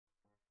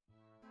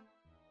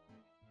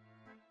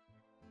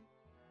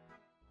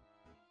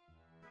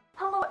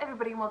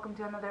everybody, and welcome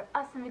to another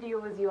awesome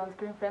video with you on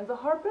screen friends,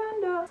 Zahar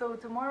Panda. So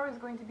tomorrow is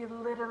going to be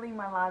literally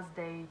my last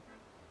day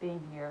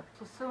being here.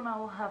 So soon I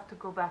will have to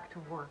go back to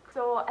work.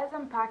 So as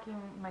I'm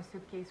packing my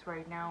suitcase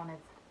right now, and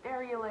it's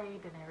very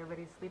late and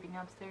everybody's sleeping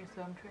upstairs,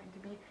 so I'm trying to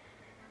be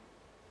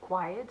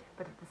quiet,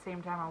 but at the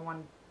same time I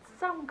want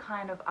some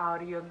kind of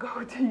audio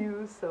go to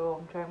you, so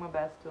I'm trying my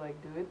best to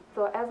do it.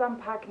 So as I'm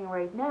packing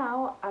right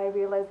now, I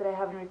realized that I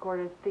haven't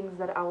recorded things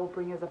that I will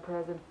bring as a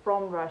present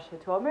from Russia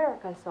to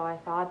America, so I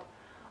thought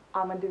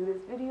I'm gonna do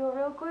this video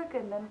real quick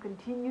and then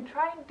continue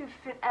trying to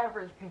fit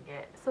everything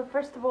in. So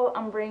first of all,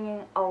 I'm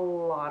bringing a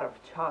lot of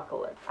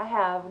chocolate. I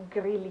have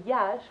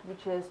grillage,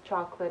 which is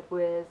chocolate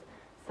with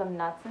some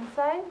nuts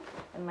inside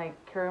and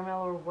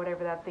caramel or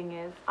whatever that thing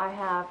is. I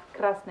have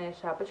красная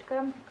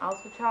шапочка,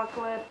 also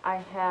chocolate. I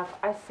have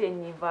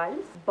осенний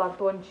вальс,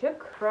 батончик,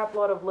 crap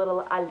load of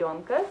little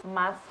alenkas,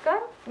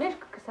 маска,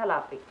 мишка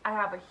косолапый. I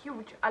have a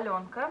huge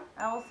alenka.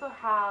 I also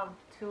have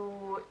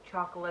 2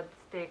 chocolate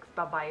sticks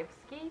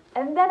babaevsky,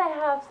 and then I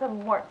have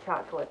some more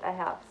chocolate. I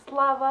have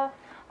Slava,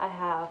 I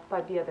have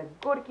Победа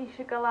горький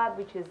шоколад,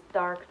 which is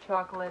dark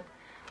chocolate.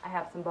 I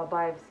have some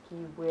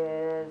babaevsky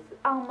with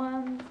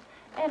almonds,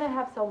 and I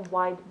have some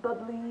white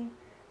bubbly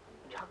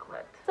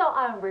chocolate. So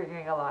I'm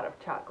bringing a lot of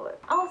chocolate.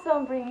 Also,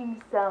 I'm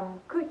bringing some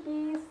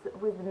cookies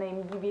with the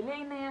name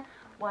юбилейные.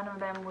 One of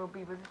them will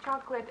be with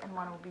chocolate and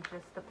one will be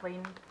just a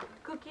plain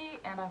cookie,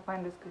 and I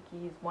find this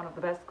cookie is one of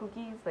the best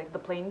cookies, like the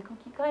plain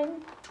cookie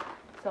kind.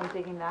 So I'm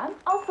taking that.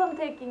 Also, I'm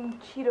taking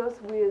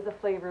Cheetos with the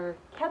flavor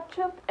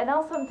ketchup, and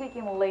also I'm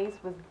taking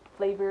Lay's with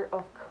flavor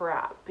of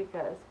crab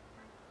because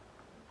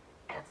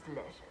it's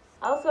delicious.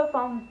 I also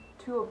found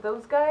 2 of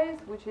those guys,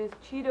 which is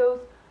Cheetos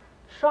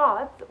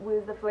shots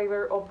with the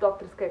flavor of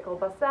Doktorskaya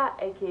kolbasa,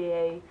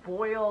 aka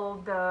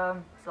boiled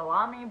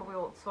salami,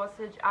 boiled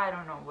sausage. I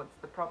don't know what's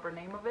the proper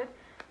name of it.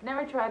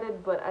 Never tried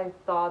it, but I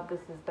thought this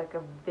is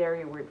a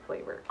very weird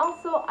flavor.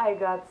 Also, I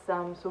got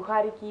some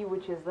suhariki,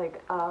 which is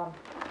a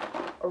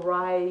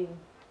rye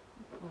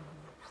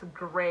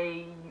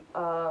gray,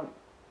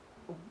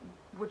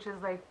 which is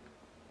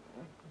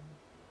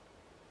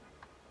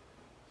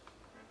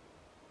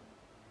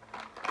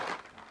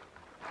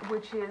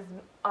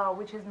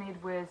which is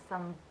made with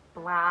some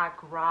black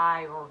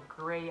rye or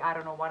gray, I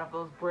don't know, one of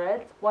those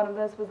breads. One of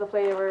this was the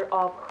flavor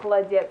of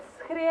холодец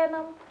с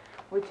хреном,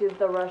 which is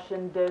the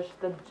Russian dish,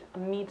 the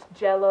meat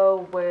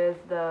jello with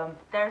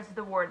there's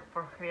the word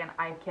for hren,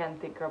 I can't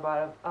think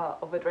about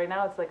of it right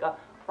now. It's like a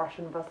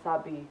Russian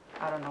wasabi,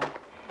 I don't know.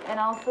 And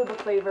also the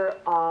flavor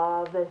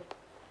of the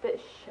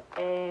fish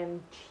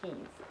and cheese.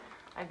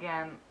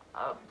 Again,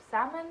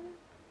 salmon,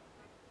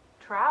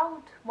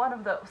 trout, one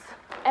of those.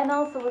 And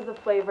also with the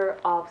flavor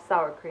of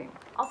sour cream.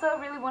 Also, I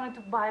really wanted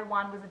to buy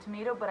one with a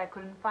tomato, but I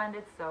couldn't find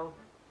it, so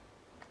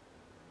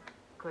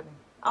couldn't.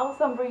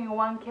 Also, I'm bringing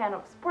 1 can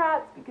of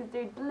Sprouts because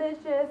they're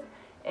delicious,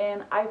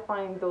 and I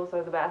find those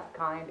are the best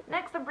kind.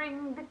 Next, I'm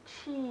bringing the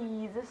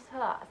cheese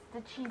sauce,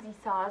 the cheesy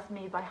sauce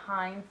made by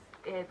Heinz.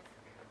 It's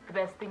the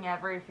best thing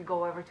ever if you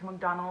go over to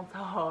McDonald's.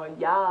 Oh,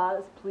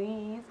 yes,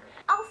 please.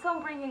 Also,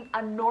 I'm bringing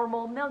a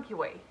normal Milky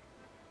Way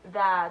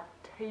that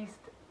tastes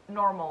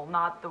normal,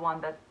 not the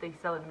one that they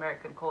sell in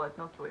America and call it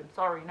Milky Way. I'm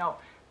sorry, no.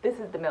 This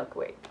is the Milky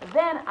Way.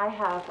 Then I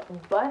have a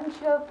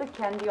bunch of the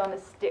candy on a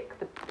stick,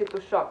 the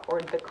pitushok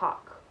or the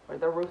cock or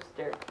the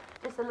rooster.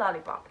 It's a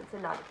lollipop, it's a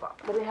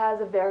lollipop. But it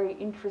has a very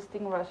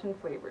interesting Russian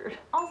flavor.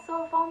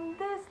 Also found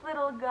this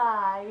little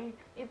guy.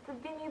 It's a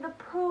Winnie the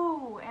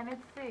Pooh and it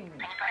sings.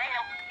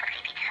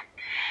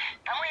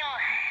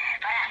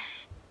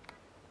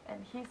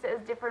 And he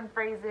says different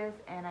phrases,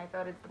 and I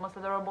thought it's the most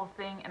adorable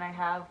thing, and I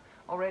have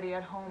already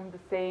at home the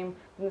same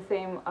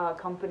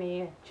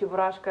company,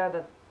 Chiburashka,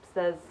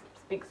 that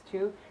speaks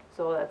to,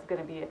 so that's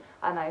gonna be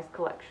a nice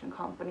collection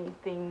company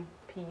thing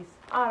piece.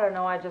 I don't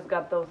know, I just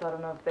got those. I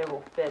don't know if they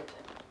will fit.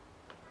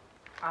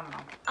 I don't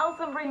know.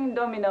 Also, I'm bringing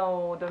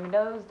domino,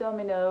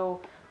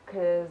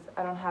 because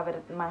I don't have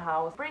it in my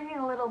house. Bringing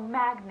a little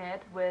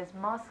magnet with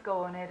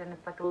Moscow on it, and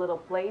it's like a little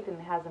plate and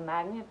it has a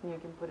magnet and you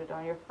can put it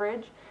on your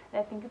fridge, and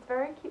I think it's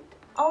very cute.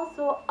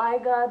 Also, I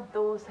got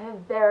those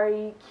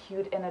very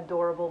cute and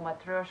adorable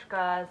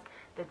matryoshkas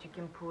that you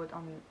can put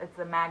on, it's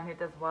a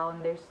magnet as well,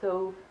 and they're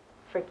so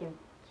freaking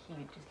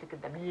cute. Just look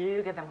at them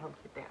how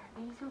cute they are.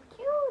 They're so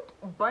cute.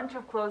 A bunch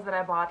of clothes that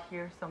I bought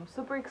here, so I'm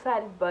super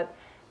excited, but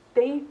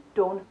they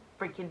don't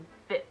freaking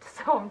fit,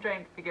 so I'm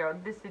trying to figure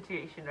out this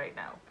situation right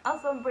now.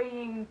 Also, I'm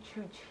bringing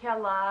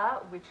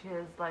chuchela, which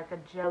is like a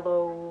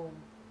jello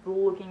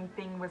looking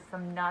thing with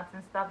some nuts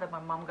and stuff that my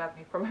mom got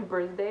me for my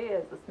birthday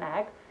as a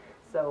snack,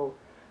 so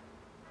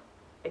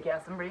I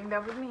guess I'm bringing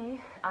that with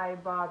me. I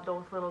bought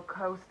those little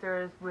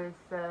coasters with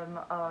some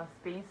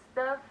space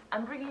stuff.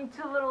 I'm bringing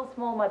 2 little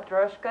small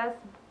matryoshkas,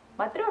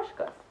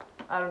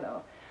 I don't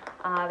know.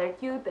 They're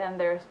cute, and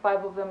there's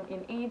 5 of them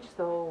in each,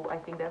 so I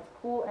think that's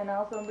cool. And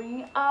also I'm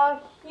bringing a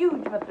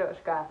huge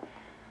matryoshka.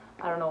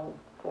 I don't know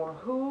for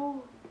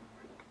who,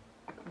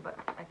 but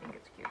I think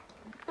it's cute.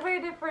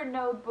 3 different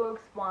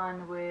notebooks,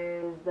 one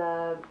with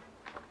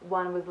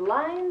one with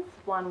lines,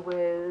 one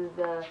with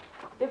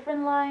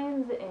different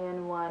lines,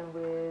 and one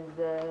with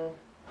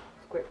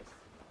squares.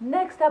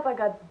 Next up, I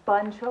got a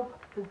bunch of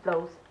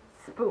those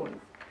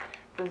spoons.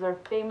 Those are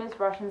famous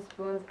Russian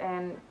spoons,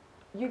 and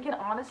you can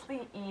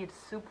honestly eat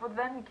soup with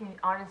them. You can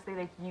honestly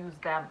like use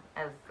them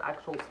as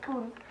actual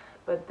spoons,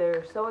 but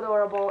they're so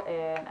adorable,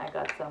 and I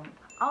got some.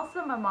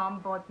 Also, my mom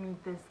bought me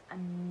this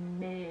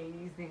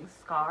amazing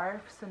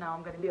scarf, so now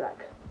I'm gonna be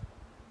like,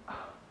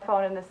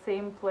 found in the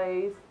same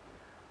place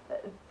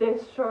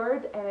this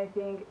shirt, and I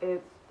think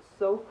it's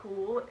so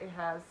cool. It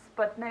has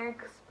Sputnik,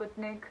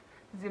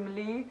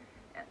 Zemli,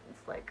 and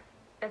it's like,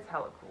 it's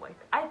hella cool. Like,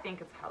 I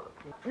think it's hella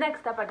cool.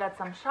 Next up, I got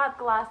some shot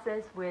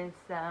glasses with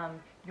some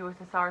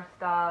USSR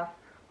stuff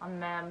on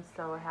them.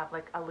 So I have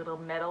like a little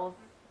medals,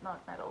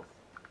 not medals,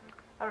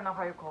 I don't know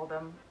how you call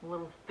them,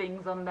 little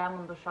things on them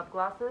on the shot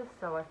glasses.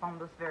 So I found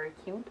those very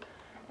cute,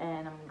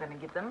 and I'm gonna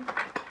get them.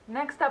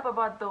 Next up, I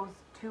bought those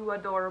two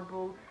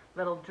adorable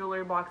little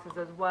jewelry boxes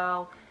as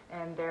well,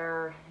 and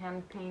they're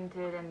hand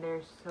painted and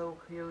they're so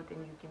cute,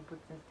 and you can put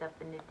some stuff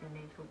in it and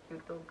they're so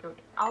cute, so cute.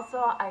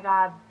 Also, I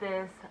got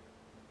this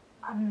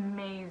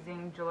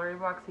amazing jewelry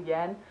box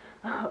again.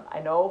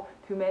 I know,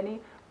 too many,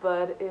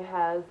 but it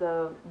has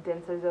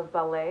dancers of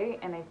ballet,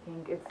 and I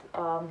think it's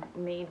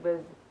made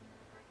with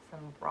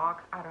some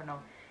rock, I don't know,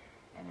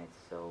 and it's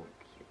so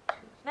cute too.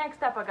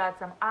 Next up, I got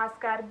some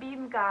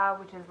askarbinka,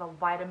 which is a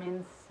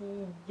vitamin C,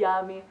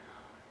 yummy,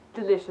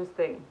 delicious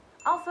thing.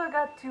 Also, I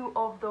got two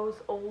of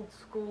those old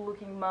school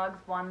looking mugs.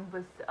 One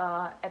was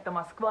 "Это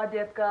Москва,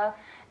 детка,"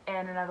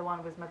 and another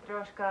one was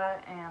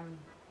 "Matryoshka," and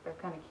they're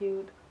kind of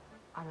cute.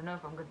 I don't know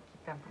if I'm going to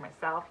keep them for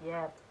myself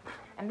yet.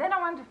 And then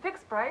I went to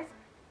Fixed Price,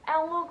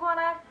 and look what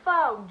I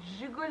found.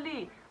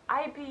 Zhiguli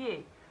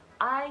IPA.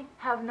 I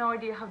have no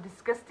idea how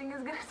disgusting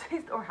it's going to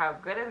taste or how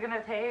good it's going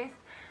to taste,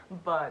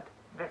 but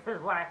this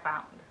is what I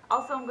found.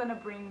 Also, I'm going to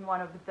bring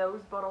one of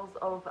those bottles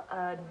of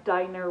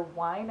diner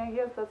wine, I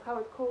guess that's how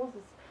it calls.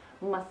 It's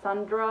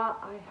Massandra.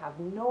 I have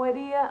no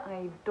idea.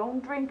 I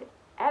don't drink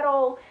at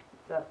all.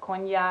 It's a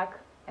cognac,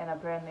 and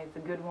apparently it's a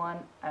good one.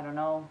 I don't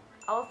know.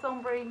 Also,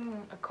 I'm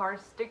bringing a car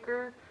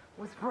sticker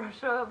with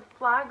Russia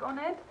flag on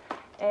it,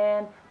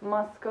 and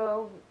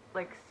Moscow,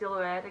 like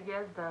silhouette, I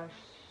guess, the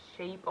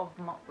shape of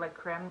like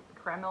Kremlin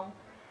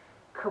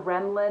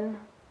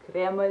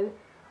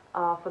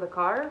for the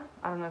car.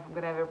 I don't know if I'm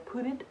gonna ever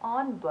put it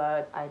on,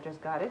 but I just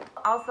got it.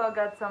 Also, I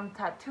got some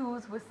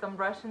tattoos with some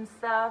Russian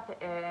stuff,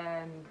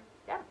 and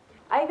yeah.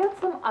 I got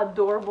some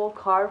adorable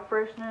car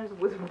fresheners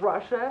with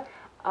Russia,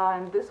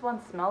 and this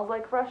one smells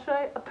like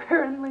Russia,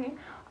 apparently.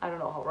 I don't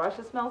know how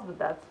Russia smells, but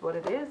that's what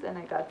it is. And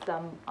I got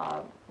some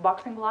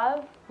boxing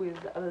gloves with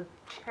a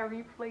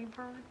cherry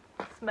flavored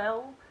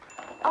smell.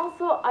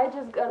 Also, I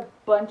just got a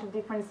bunch of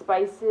different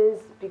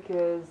spices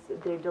because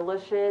they're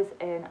delicious,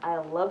 and I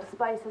love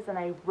spices, and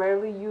I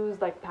rarely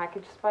use like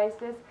packaged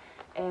spices,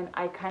 and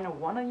I kind of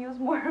want to use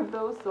more of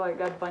those, so I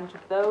got a bunch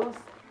of those.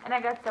 And I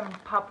got some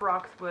Pop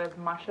Rocks with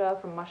Masha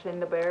from Masha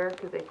and the Bear,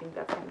 because I think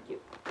that's kind of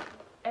cute.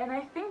 And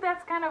I think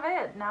that's kind of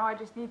it. Now I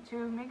just need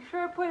to make sure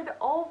I put it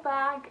all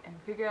back and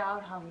figure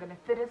out how I'm gonna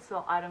fit it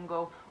so I don't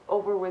go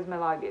over with my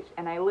luggage.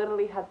 And I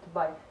literally had to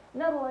buy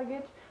another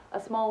luggage,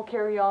 a small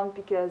carry-on,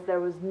 because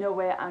there was no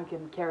way I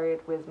can carry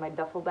it with my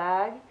duffel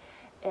bag.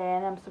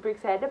 And I'm super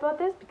excited about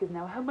this because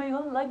now I have my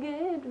own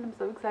luggage and I'm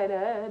so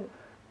excited.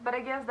 But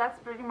I guess that's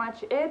pretty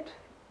much it.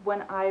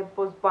 When I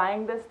was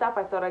buying this stuff,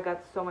 I thought I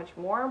got so much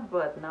more,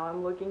 but now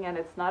I'm looking and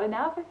it's not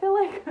enough, I feel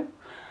like.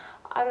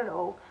 I don't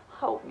know,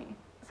 help me.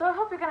 So I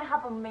hope you're gonna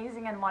have an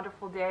amazing and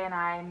wonderful day, and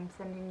I'm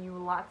sending you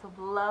lots of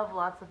love,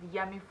 lots of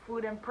yummy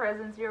food and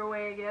presents your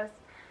way, I guess.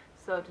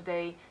 So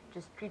today,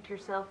 just treat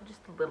yourself just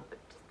a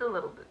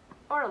little bit,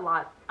 or a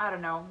lot, I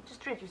don't know. Just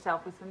treat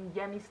yourself with some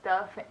yummy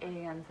stuff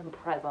and some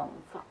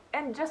presents.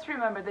 And just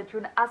remember that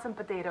you're an awesome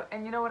potato,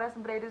 and you know what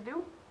awesome potatoes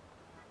do?